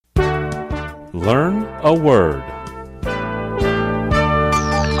Learn a word.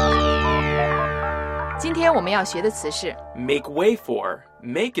 今天我们要学的词是 Make way for.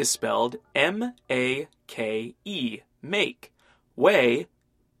 Make is spelled M-A-K-E. Make. Way,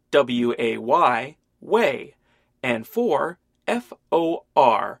 W-A-Y, way. And for,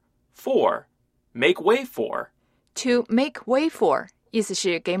 F-O-R, for. Make way for. To make way for 意思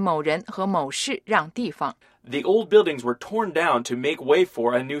是给某人和某事让地方。The old buildings were torn down to make way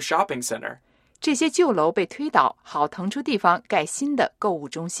for a new shopping center. 这些旧楼被推倒，好腾出地方盖新的购物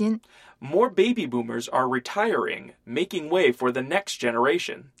中心。More baby boomers are retiring, making way for the next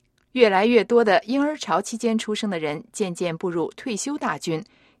generation. 越来越多的婴儿潮期间出生的人渐渐步入退休大军，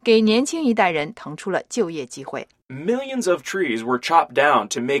给年轻一代人腾出了就业机会。Millions of trees were chopped down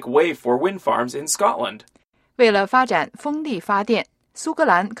to make way for wind farms in Scotland. 为了发展风力发电，苏格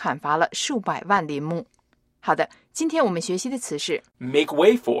兰砍伐了数百万林木。好的，今天我们学习的词是 Make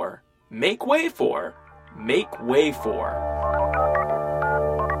way for, make way for, make way for.